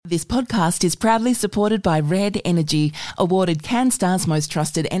This podcast is proudly supported by Red Energy, awarded CanStar's most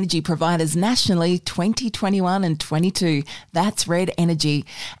trusted energy providers nationally 2021 and 22. That's Red Energy.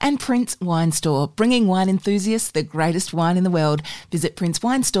 And Prince Wine Store, bringing wine enthusiasts the greatest wine in the world. Visit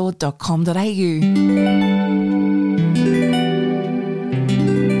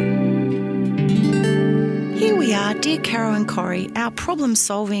princewinestore.com.au. Here we are, dear Caro and Corrie, our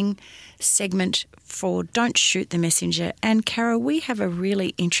problem-solving segment for Don't Shoot the Messenger. And Caro, we have a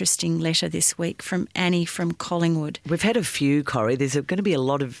really interesting letter this week from Annie from Collingwood. We've had a few, Corrie. There are a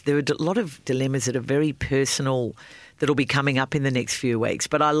lot of dilemmas that are very personal that'll be coming up in the next few weeks.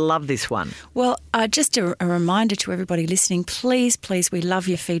 But I love this one. Well, just a reminder to everybody listening, please, we love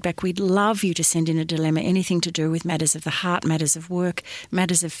your feedback. We'd love you to send in a dilemma, anything to do with matters of the heart, matters of work,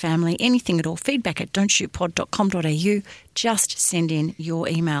 matters of family, anything at all. Feedback at don'tshootpod.com.au. Just send in your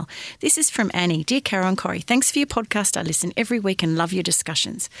email. This is from Annie. Dear Caro and Corrie, thanks for your podcast. I listen every week and love your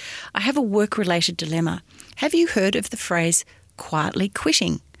discussions. I have a work-related dilemma. Have you heard of the phrase quietly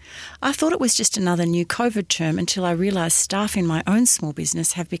quitting? I thought it was just another new COVID term until I realised staff in my own small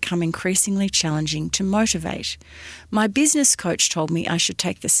business have become increasingly challenging to motivate. My business coach told me I should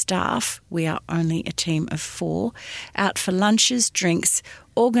take the staff, we are only a team of 4, out for lunches, drinks,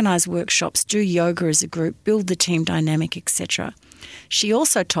 organise workshops, do yoga as a group, build the team dynamic, etc. She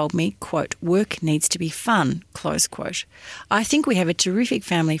also told me, quote, work needs to be fun, close quote. I think we have a terrific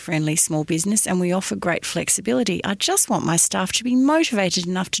family-friendly small business and we offer great flexibility. I just want my staff to be motivated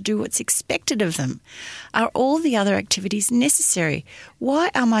enough to do what's expected of them. Are all the other activities necessary? Why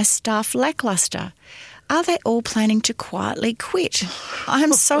are my staff lacklustre? Are they all planning to quietly quit? I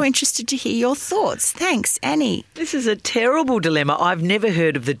am so interested to hear your thoughts. Thanks, Annie. This is a terrible dilemma. I've never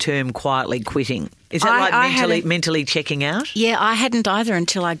heard of the term quietly quitting. Is that mentally checking out? Yeah, I hadn't either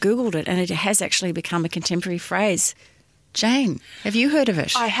until I Googled it, and it has actually become a contemporary phrase. Jane, have you heard of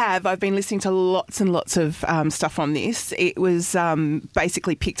it? I have. I've been listening to lots and lots of stuff on this. It was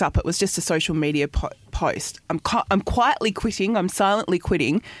basically picked up. It was just a social media post. I'm quietly quitting. I'm silently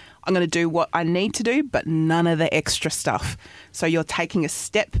quitting. I'm going to do what I need to do, but none of the extra stuff. So you're taking a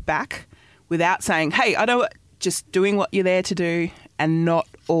step back without saying, hey, I know, just doing what you're there to do and not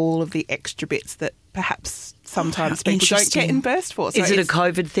all of the extra bits that perhaps sometimes people don't get reimbursed for. So is it a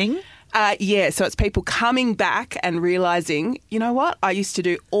COVID thing? Yeah, so it's people coming back and realising, you know what, I used to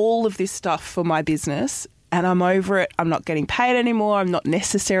do all of this stuff for my business and I'm over it. I'm not getting paid anymore. I'm not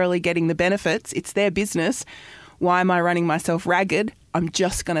necessarily getting the benefits. It's their business. Why am I running myself ragged? I'm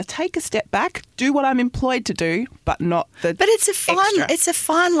just going to take a step back, do what I'm employed to do, but not the But it's a extra.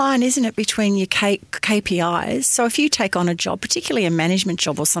 fine line, isn't it, between your KPIs? So if you take on a job, particularly a management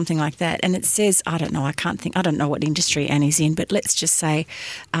job or something like that, and it says, I don't know what industry Annie's in, but let's just say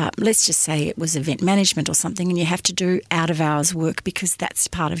it was event management or something, and you have to do out of hours work because that's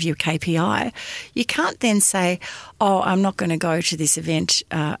part of your KPI. You can't then say, oh, I'm not going to go to this event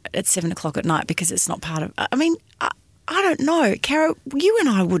at 7 o'clock at night because it's not part of. I mean, I don't know. Caro, you and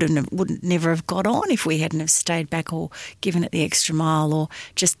I would never have got on if we hadn't have stayed back or given it the extra mile or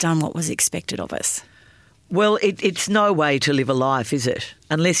just done what was expected of us. Well, it's no way to live a life, is it?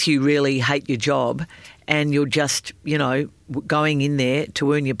 Unless you really hate your job and you're just, going in there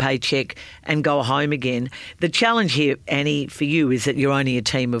to earn your paycheck and go home again. The challenge here, Annie, for you is that you're only a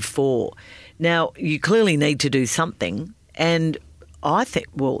team of 4. Now, you clearly need to do something, and I think,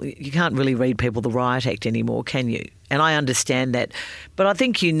 you can't really read people the Riot Act anymore, can you? And I understand that. But I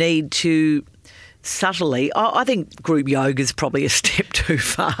think you need to subtly, I think group yoga is probably a step too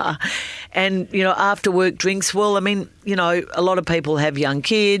far. And, after work drinks, a lot of people have young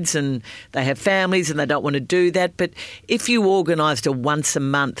kids and they have families and they don't want to do that. But if you organised a once a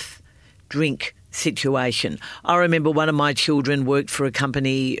month drink situation. I remember one of my children worked for a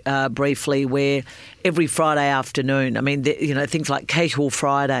company briefly where every Friday afternoon, things like casual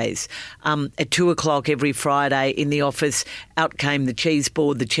Fridays, at 2:00 every Friday in the office, out came the cheese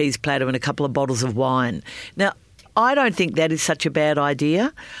board, the cheese platter and a couple of bottles of wine. Now, I don't think that is such a bad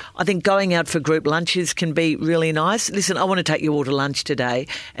idea. I think going out for group lunches can be really nice. Listen, I want to take you all to lunch today.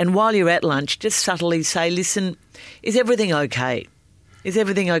 And while you're at lunch, just subtly say, listen, is everything okay? Is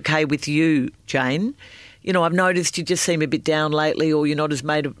everything okay with you, Jane? I've noticed you just seem a bit down lately or you're not as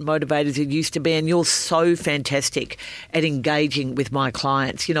motivated as you used to be, and you're so fantastic at engaging with my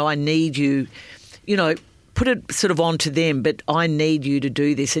clients. I need you, put it sort of onto them, but I need you to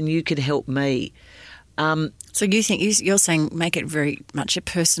do this and you can help me. So you think you're saying make it very much a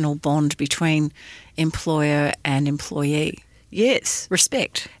personal bond between employer and employee? Yes.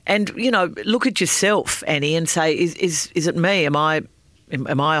 Respect. And, look at yourself, Annie, and say, is it me? Am I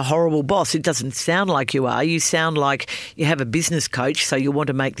Am I a horrible boss? It doesn't sound like you are. You sound like you have a business coach, so you want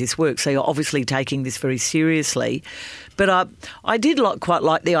to make this work. So you're obviously taking this very seriously. But I did quite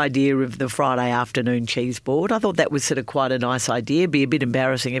like the idea of the Friday afternoon cheese board. I thought that was sort of quite a nice idea. Be a bit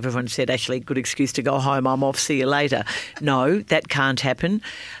embarrassing. Everyone said, Ashley, good excuse to go home. I'm off. See you later. No, that can't happen.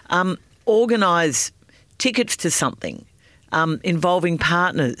 Organise tickets to something involving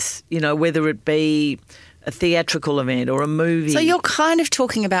partners, whether it be a theatrical event or a movie. So you're kind of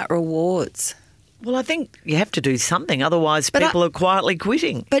talking about rewards. Well, I think you have to do something, otherwise people are quietly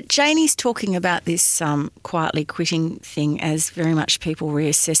quitting. But Janie's talking about this quietly quitting thing as very much people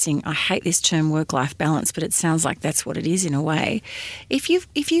reassessing. I hate this term work-life balance, but it sounds like that's what it is in a way. If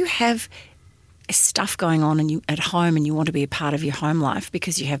you have stuff going on and you at home and you want to be a part of your home life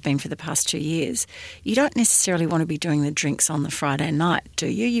because you have been for the past 2 years, you don't necessarily want to be doing the drinks on the Friday night, do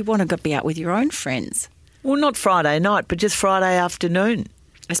you? You want to be out with your own friends. Well, not Friday night, but just Friday afternoon.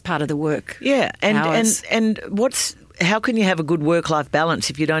 As part of the work. Yeah, hours. and how can you have a good work-life balance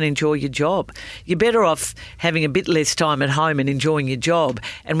if you don't enjoy your job? You're better off having a bit less time at home and enjoying your job,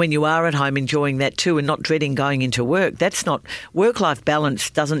 and when you are at home enjoying that too and not dreading going into work. That's not work-life balance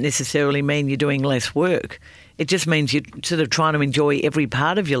doesn't necessarily mean you're doing less work. It just means you're sort of trying to enjoy every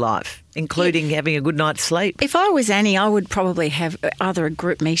part of your life, including having a good night's sleep. If I was Annie, I would probably have either a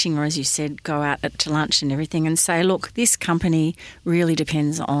group meeting or, as you said, go out to lunch and everything and say, look, this company really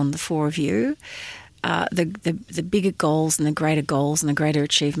depends on the four of you. The bigger goals and the greater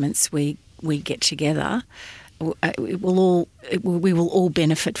achievements we get together, we will all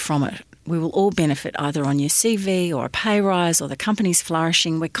benefit from it. We will all benefit either on your CV or a pay rise or the company's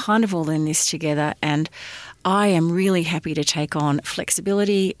flourishing. We're kind of all in this together, and I am really happy to take on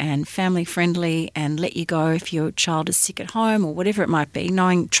flexibility and family friendly and let you go if your child is sick at home or whatever it might be,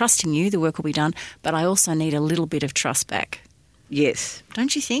 trusting you, the work will be done, but I also need a little bit of trust back. Yes.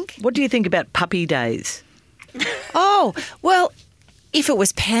 Don't you think? What do you think about puppy days? Oh, well, if it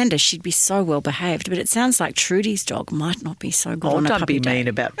was Panda, she'd be so well behaved, but it sounds like Trudy's dog might not be so good on a puppy day. Don't be mean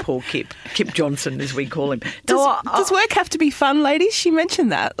about poor Kip Johnson, as we call him. Does work have to be fun, ladies? She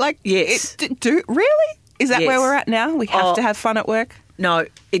mentioned that. Yes. Really? Is that where we're at now? We have to have fun at work? No,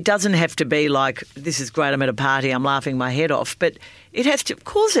 it doesn't have to be like, this is great, I'm at a party, I'm laughing my head off. But it has to, of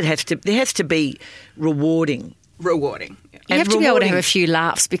course there has to be rewarding. Rewarding. You have to be able to have a few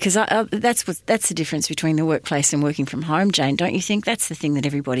laughs because that's the difference between the workplace and working from home, Jane, don't you think? That's the thing that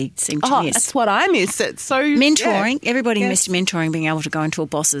everybody seems to miss. That's what I miss. It's so mentoring. Yeah. Everybody missed mentoring, being able to go into a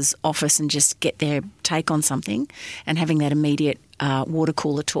boss's office and just get their take on something and having that immediate water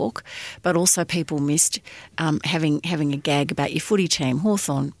cooler talk. But also people missed having a gag about your footy team,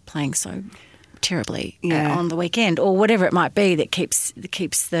 Hawthorn playing so terribly on the weekend, or whatever it might be that keeps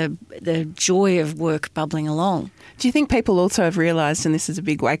the joy of work bubbling along. Do you think people also have realised, and this is a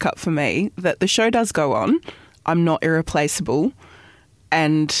big wake up for me, that the show does go on? I'm not irreplaceable,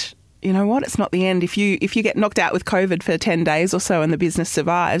 and you know what? It's not the end. If you get knocked out with COVID for 10 days or so and the business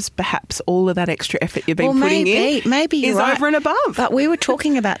survives, perhaps all of that extra effort you've been putting in is over and above. But we were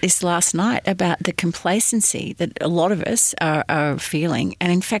talking about this last night, about the complacency that a lot of us are feeling.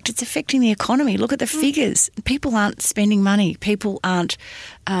 And in fact, it's affecting the economy. Look at the figures. People aren't spending money. People aren't,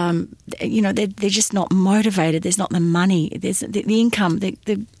 they're just not motivated. There's not the money. There's the income.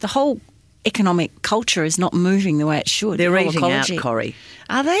 The whole economic culture is not moving the way it should. They're eating out, Corrie.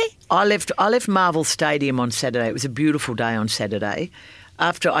 Are they? I left Marvel Stadium on Saturday. It was a beautiful day on Saturday.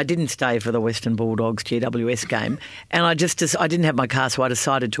 After I didn't stay for the Western Bulldogs GWS game, and I didn't have my car, so I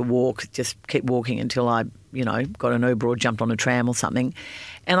decided to just keep walking until I, got an Uber or jumped on a tram or something.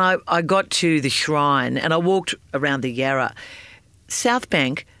 And I got to the Shrine and I walked around the Yarra. South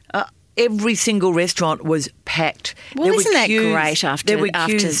Bank, every single restaurant was packed. Well, isn't that great after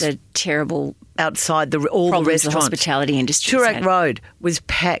the terrible outside all the restaurants? The hospitality industry. Toorak Road was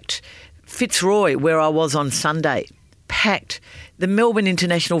packed. Fitzroy, where I was on Sunday, packed. The Melbourne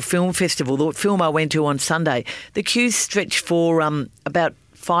International Film Festival, the film I went to on Sunday, the queues stretched for about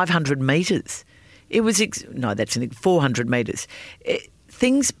 500 metres. It was 400 metres.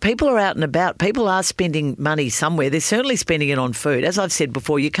 People are out and about. People are spending money somewhere. They're certainly spending it on food. As I've said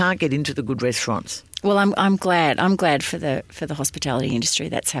before, you can't get into the good restaurants. Well, I'm glad. I'm glad for the hospitality industry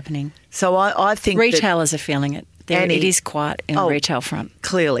that's happening. So I think retailers are feeling it. Annie, it is quiet in the retail front.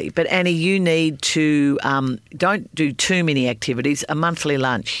 Clearly. But Annie, you need to don't do too many activities. A monthly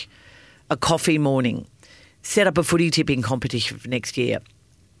lunch, a coffee morning, set up a footy tipping competition for next year.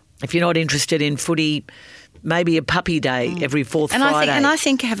 If you're not interested in footy, maybe a puppy day every fourth Friday. I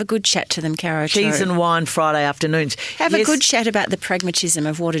think have a good chat to them, Caro. Cheese and wine Friday afternoons. Have a good chat about the pragmatism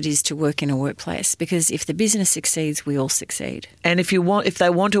of what it is to work in a workplace, because if the business succeeds, we all succeed. And if they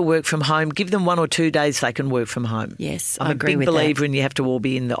want to work from home, give them 1 or 2 days they can work from home. Yes, I'm I agree with a big believer in you have to all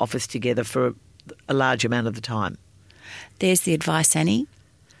be in the office together for a large amount of the time. There's the advice, Annie.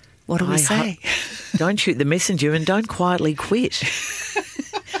 What do we say? Don't shoot the messenger and don't quietly quit.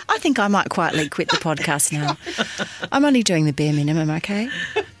 I think I might quietly quit the podcast now. I'm only doing the bare minimum, okay?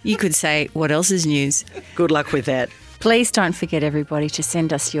 You could say, what else is news? Good luck with that. Please don't forget, everybody, to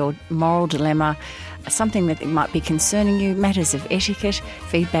send us your moral dilemma, something that might be concerning you, matters of etiquette,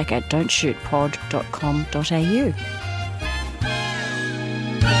 feedback@don'tshootpod.com.au.